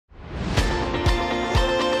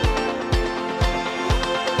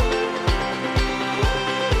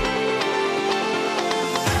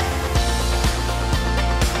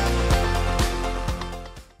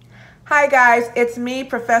guys, it's me,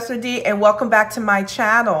 Professor D, and welcome back to my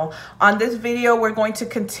channel. On this video, we're going to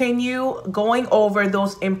continue going over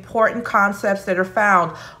those important concepts that are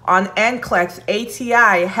found on NCLEX,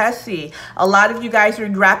 ATI, HESI. A lot of you guys are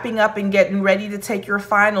wrapping up and getting ready to take your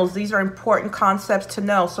finals. These are important concepts to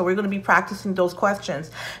know, so we're going to be practicing those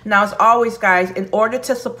questions. Now, as always, guys, in order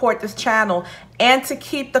to support this channel and to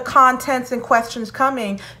keep the contents and questions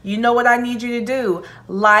coming, you know what I need you to do.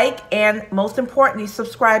 Like, and most importantly,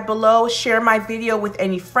 subscribe below. Share my video with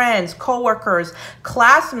any friends, coworkers,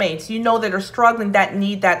 classmates you know that are struggling, that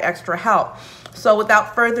need that extra help. So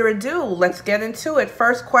without further ado, let's get into it.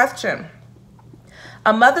 First question.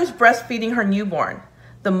 A mother's breastfeeding her newborn.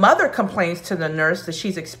 The mother complains to the nurse that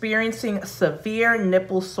she's experiencing severe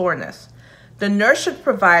nipple soreness. The nurse should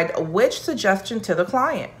provide which suggestion to the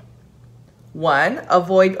client? 1.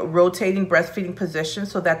 Avoid rotating breastfeeding position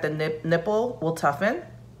so that the nipple will toughen.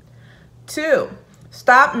 2.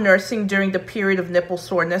 Stop nursing during the period of nipple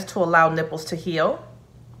soreness to allow nipples to heal.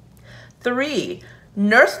 3.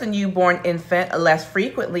 Nurse the newborn infant less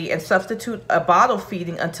frequently and substitute a bottle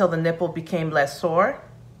feeding until the nipple became less sore.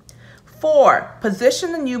 4.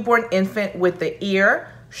 Position the newborn infant with the ear,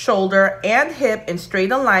 shoulder, and hip in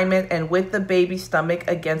straight alignment and with the baby's stomach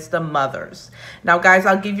against the mother's. Now, guys,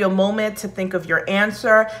 I'll give you a moment to think of your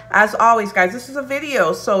answer. As always, guys, this is a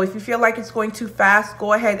video, so if you feel like it's going too fast,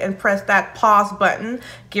 go ahead and press that pause button.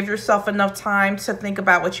 Give yourself enough time to think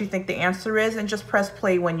about what you think the answer is and just press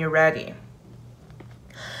play when you're ready.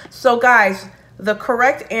 So, guys, the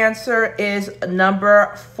correct answer is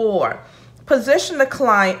number 4. Position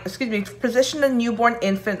the newborn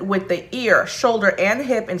infant with the ear, shoulder, and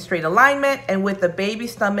hip in straight alignment and with the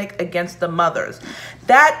baby's stomach against the mother's.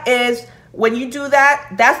 That is, when you do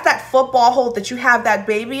that, that's that football hole that you have that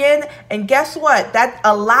baby in. And guess what? That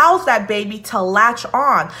allows that baby to latch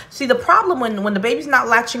on. See, the problem when the baby's not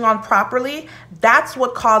latching on properly, that's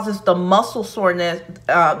what causes the muscle soreness,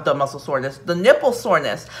 the nipple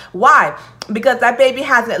soreness. Why? Because that baby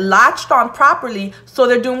hasn't latched on properly. So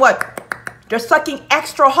they're doing what? They're sucking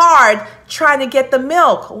extra hard trying to get the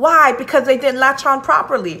milk. Why? Because they didn't latch on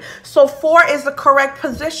properly. So 4 is the correct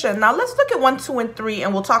position. Now let's look at 1, 2, and 3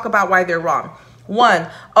 and we'll talk about why they're wrong. 1,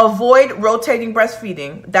 avoid rotating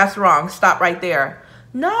breastfeeding. That's wrong. Stop right there.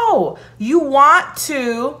 No, you want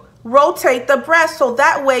to rotate the breast so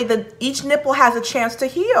that way each nipple has a chance to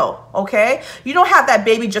heal, okay? You don't have that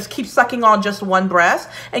baby just keep sucking on just one breast.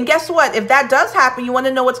 And guess what? If that does happen, you want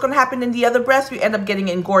to know what's going to happen in the other breast, you end up getting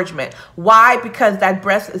engorgement. Why? Because that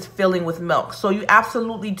breast is filling with milk. So you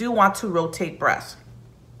absolutely do want to rotate breast.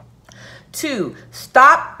 2,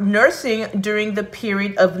 stop nursing during the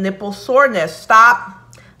period of nipple soreness.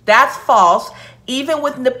 Stop. That's false. Even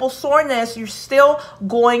with nipple soreness, you're still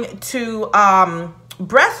going to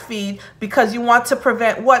breastfeed because you want to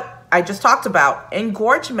prevent what I just talked about,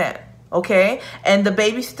 engorgement, okay? And the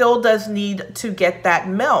baby still does need to get that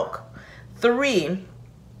milk. 3,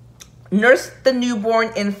 nurse the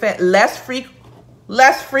newborn infant less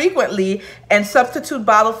frequently and substitute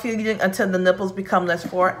bottle feeding until the nipples become less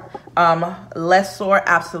sore.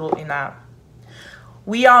 Absolutely not.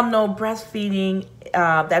 We all know breastfeeding,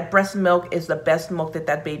 that breast milk is the best milk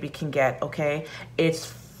that baby can get, okay?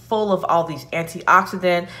 It's full of all these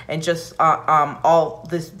antioxidant and just all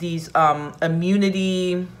these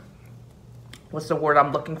immunity, what's the word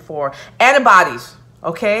I'm looking for? Antibodies,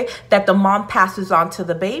 okay, that the mom passes on to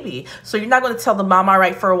the baby. So you're not going to tell the mom, all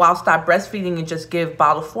right, for a while, stop breastfeeding and just give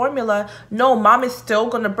bottle formula. No, mom is still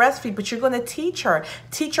going to breastfeed, but you're going to teach her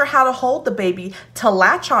how to hold the baby, to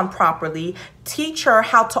latch on properly, teach her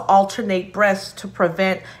how to alternate breasts to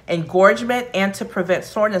prevent engorgement and to prevent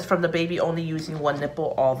soreness from the baby only using one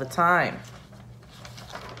nipple all the time.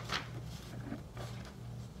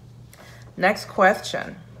 Next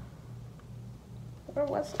question. Where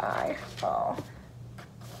was I? Oh.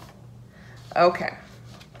 Okay.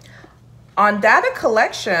 On data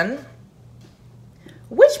collection,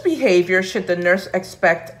 which behavior should the nurse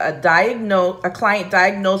expect a client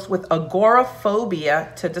diagnosed with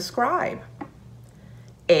agoraphobia to describe?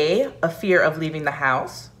 A, a fear of leaving the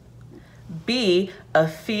house. B, a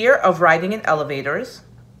fear of riding in elevators.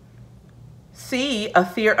 C, a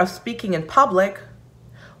fear of speaking in public.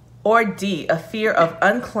 Or D, a fear of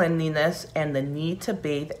uncleanliness and the need to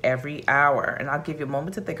bathe every hour. And I'll give you a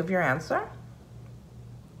moment to think of your answer.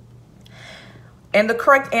 And the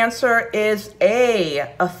correct answer is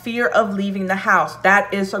A, a fear of leaving the house.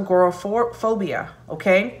 That is agoraphobia,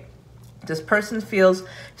 okay? This person feels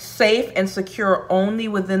safe and secure only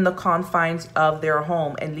within the confines of their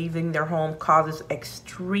home, and leaving their home causes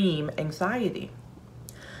extreme anxiety.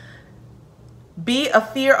 B, a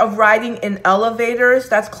fear of riding in elevators.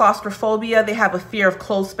 That's claustrophobia. They have a fear of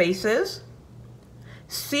closed spaces.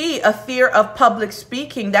 C, a fear of public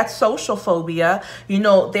speaking. That's social phobia. You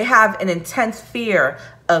know, they have an intense fear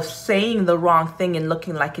of saying the wrong thing and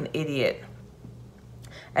looking like an idiot.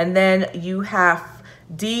 And then you have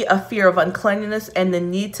D, a fear of uncleanliness and the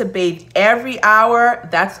need to bathe every hour.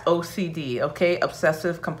 That's OCD, okay?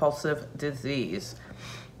 Obsessive compulsive disease.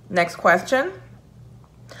 Next question.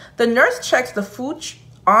 The nurse checks the food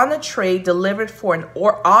on a tray delivered for an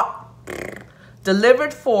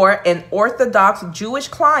Orthodox Jewish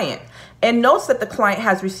client and notes that the client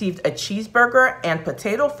has received a cheeseburger and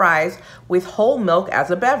potato fries with whole milk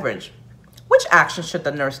as a beverage. Which action should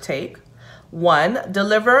the nurse take? 1,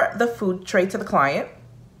 deliver the food tray to the client.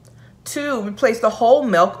 2, replace the whole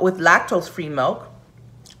milk with lactose-free milk.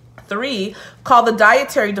 3, call the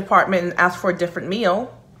dietary department and ask for a different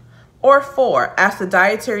meal. Or 4, ask the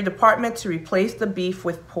dietary department to replace the beef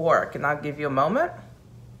with pork. And I'll give you a moment.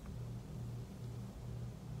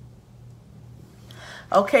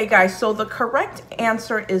 Okay, guys, so the correct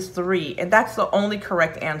answer is 3, and that's the only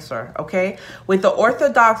correct answer, okay? With the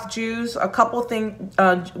Orthodox Jews, a couple things,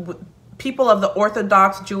 people of the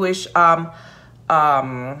Orthodox Jewish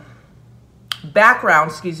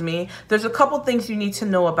background, there's a couple things you need to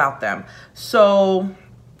know about them. So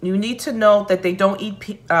you need to know that they don't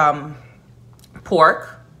eat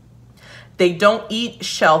pork. They don't eat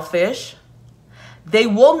shellfish. They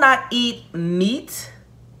will not eat meat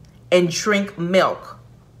and drink milk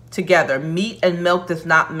together. Meat and milk does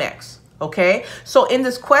not mix, okay? So in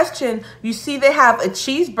this question, you see they have a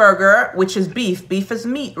cheeseburger, which is beef. Beef is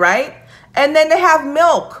meat, right? And then they have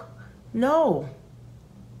milk. No.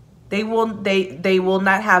 They will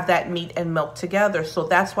not have that meat and milk together. So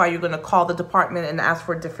that's why you're going to call the department and ask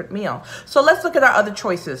for a different meal. So let's look at our other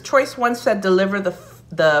choices. Choice 1 said deliver the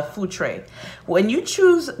food tray. When you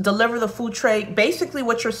choose deliver the food tray, basically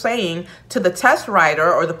what you're saying to the test writer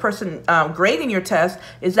or the person grading your test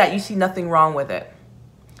is that you see nothing wrong with it.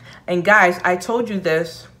 And guys, I told you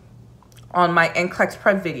this on my NCLEX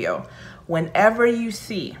prep video. Whenever you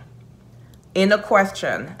see in a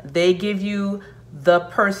question, they give you the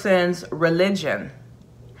person's religion,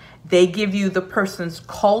 they give you the person's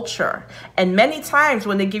culture, and many times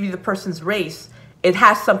when they give you the person's race, it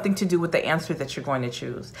has something to do with the answer that you're going to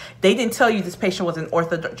choose. They didn't tell you this patient was an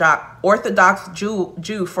Orthodox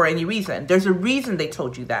Jew for any reason. There's a reason they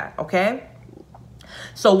told you that, okay?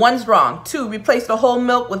 So 1's wrong. 2, replace the whole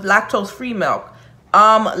milk with lactose-free milk.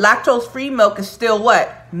 Lactose-free milk is still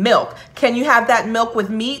what? Milk. Can you have that milk with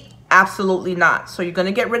meat? Absolutely not. So you're going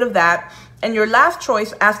to get rid of that. And your last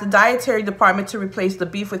choice, ask the dietary department to replace the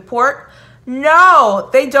beef with pork. No,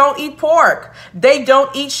 they don't eat pork. They don't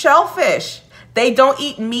eat shellfish. They don't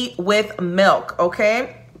eat meat with milk,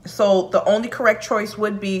 okay? So the only correct choice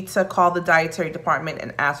would be to call the dietary department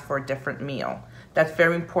and ask for a different meal. That's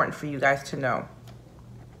very important for you guys to know.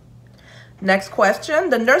 Next question.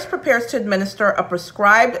 The nurse prepares to administer a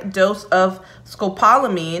prescribed dose of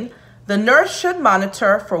scopolamine. The nurse should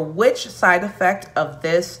monitor for which side effect of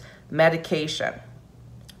this medication?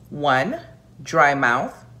 1, dry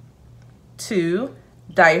mouth. 2,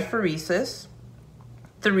 diaphoresis.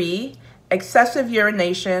 3, excessive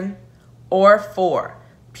urination. Or 4,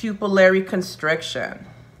 pupillary constriction.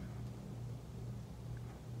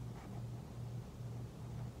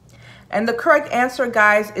 And the correct answer,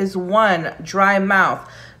 guys, is 1, dry mouth.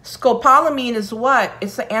 Scopolamine is what?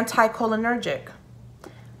 It's an anticholinergic.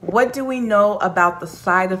 What do we know about the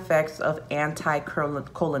side effects of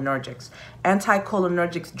anticholinergics?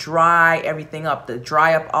 Anticholinergics dry everything up, they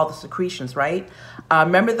dry up all the secretions, right?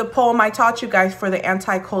 Remember the poem I taught you guys for the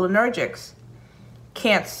anticholinergics?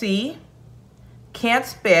 Can't see, can't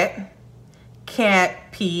spit, can't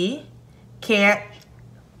pee, can't,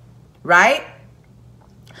 right?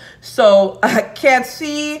 So can't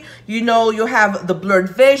see, you know, you'll have the blurred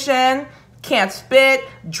vision, can't spit,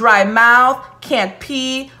 dry mouth, can't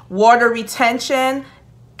pee, water retention,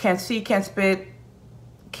 can't see, can't spit,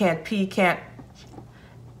 can't pee, can't,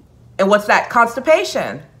 and what's that?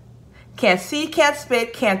 Constipation. Can't see, can't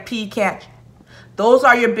spit, can't pee, can't. Those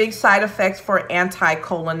are your big side effects for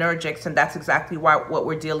anticholinergics, and that's exactly what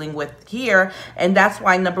we're dealing with here, and that's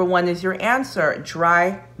why number 1 is your answer,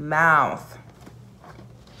 dry mouth.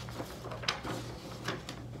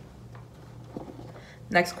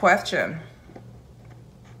 Next question.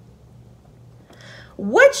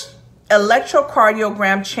 Which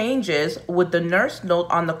electrocardiogram changes would the nurse note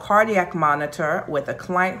on the cardiac monitor with a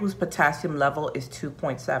client whose potassium level is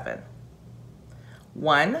 2.7?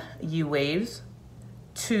 1, U waves.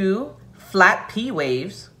 2, flat P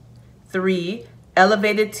waves. 3,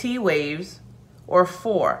 elevated T waves. or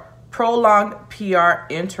 4, prolonged PR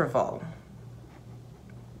interval?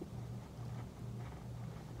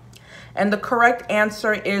 And the correct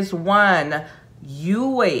answer is 1, U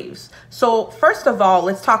waves. So first of all,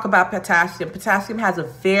 let's talk about potassium. Potassium has a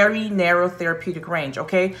very narrow therapeutic range,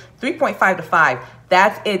 okay? 3.5 to 5,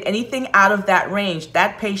 that's it. Anything out of that range,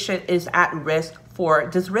 that patient is at risk for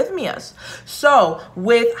dysrhythmias. So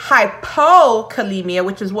with hypokalemia,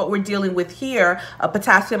 which is what we're dealing with here, a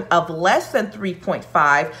potassium of less than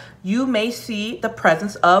 3.5, you may see the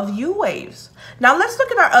presence of U waves. Now let's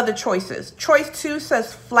look at our other choices. Choice 2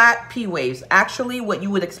 says flat P waves. Actually, what you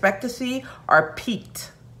would expect to see are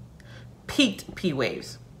peaked P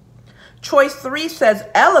waves. Choice 3 says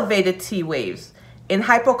elevated T waves. In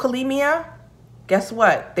hypokalemia, guess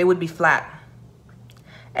what? They would be flat.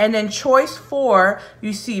 And then choice 4,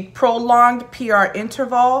 you see prolonged PR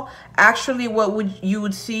interval. Actually, what you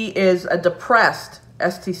would see is a depressed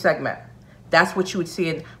ST segment. That's what you would see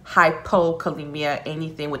in hypokalemia,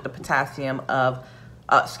 anything with the potassium of,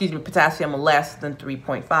 potassium less than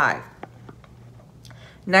 3.5.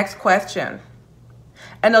 Next question.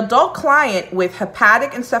 An adult client with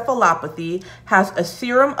hepatic encephalopathy has a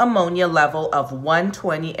serum ammonia level of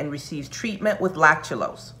 120 and receives treatment with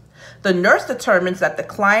lactulose. The nurse determines that the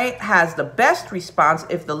client has the best response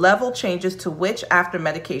if the level changes to which after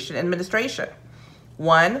medication administration?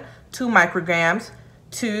 1, 2 micrograms,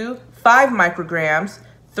 2, 5 micrograms,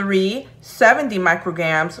 3, 70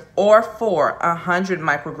 micrograms, or 4, 100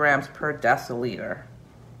 micrograms per deciliter.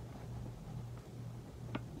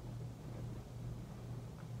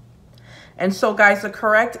 And so guys, the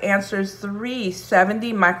correct answer is 3,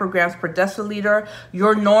 70 micrograms per deciliter.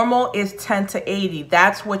 Your normal is 10 to 80.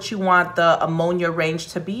 That's what you want the ammonia range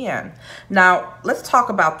to be in. Now, let's talk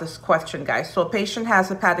about this question, guys. So a patient has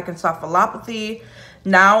hepatic encephalopathy.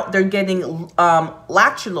 Now they're getting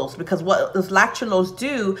lactulose, because what does lactulose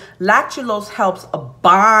do? Lactulose helps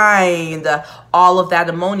bind all of that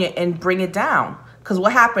ammonia and bring it down. Because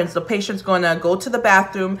what happens? The patient's going to go to the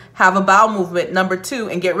bathroom, have a bowel movement, number 2,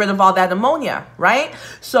 and get rid of all that ammonia, right?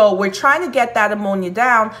 So we're trying to get that ammonia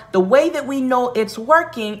down. The way that we know it's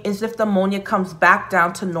working is if the ammonia comes back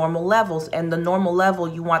down to normal levels. And the normal level,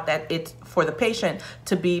 you want that it's for the patient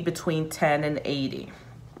to be between 10 and 80.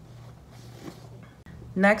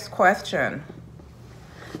 Next question.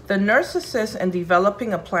 The nurse assists in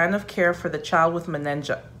developing a plan of care for the child with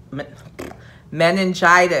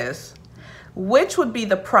meningitis. Which would be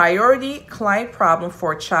the priority client problem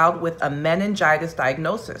for a child with a meningitis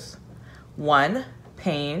diagnosis? 1,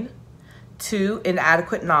 pain. 2,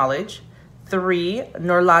 inadequate knowledge. 3,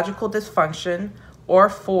 neurological dysfunction. Or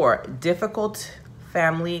 4, difficult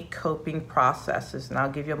family coping processes. And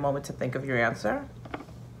I'll give you a moment to think of your answer.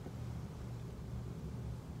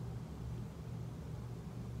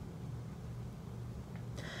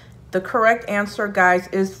 The correct answer, guys,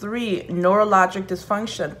 is 3, neurologic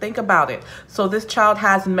dysfunction. Think about it. So this child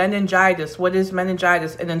has meningitis. What is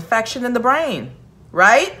meningitis? An infection in the brain,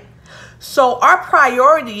 right? So our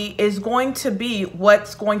priority is going to be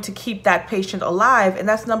what's going to keep that patient alive, and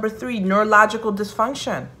that's number 3, neurological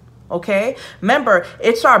dysfunction. Okay? Remember,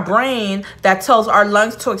 it's our brain that tells our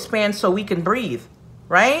lungs to expand so we can breathe,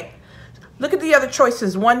 right? Look at the other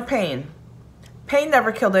choices. 1, pain. Pain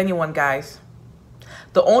never killed anyone, guys.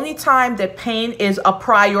 The only time that pain is a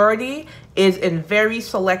priority is in very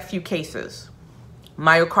select few cases.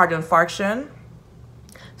 Myocardial infarction,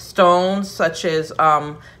 stones such as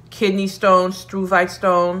kidney stone, struvite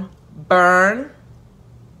stone, burn,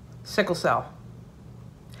 sickle cell.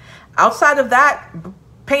 Outside of that,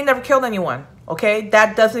 pain never killed anyone, okay?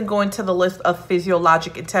 That doesn't go into the list of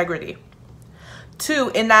physiologic integrity.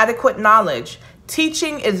 2, inadequate knowledge.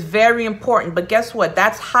 Teaching is very important, but guess what?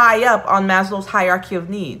 That's high up on Maslow's hierarchy of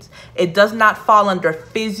needs. It does not fall under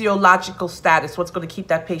physiological status, what's going to keep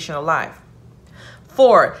that patient alive.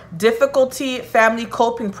 4, difficulty family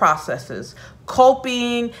coping processes.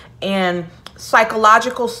 Coping and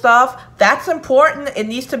psychological stuff, that's important. It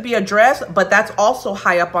needs to be addressed, but that's also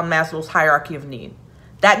high up on Maslow's hierarchy of need.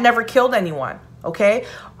 That never killed anyone. Okay,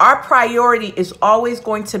 our priority is always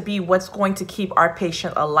going to be what's going to keep our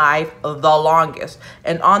patient alive the longest.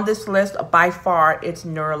 And on this list, by far, it's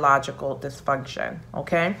neurological dysfunction.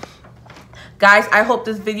 Okay, guys, I hope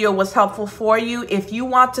this video was helpful for you. If you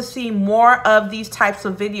want to see more of these types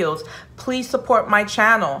of videos, please support my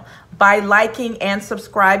channel by liking and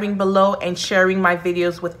subscribing below and sharing my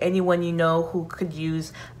videos with anyone you know who could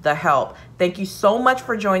use the help. Thank you so much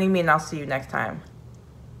for joining me, and I'll see you next time.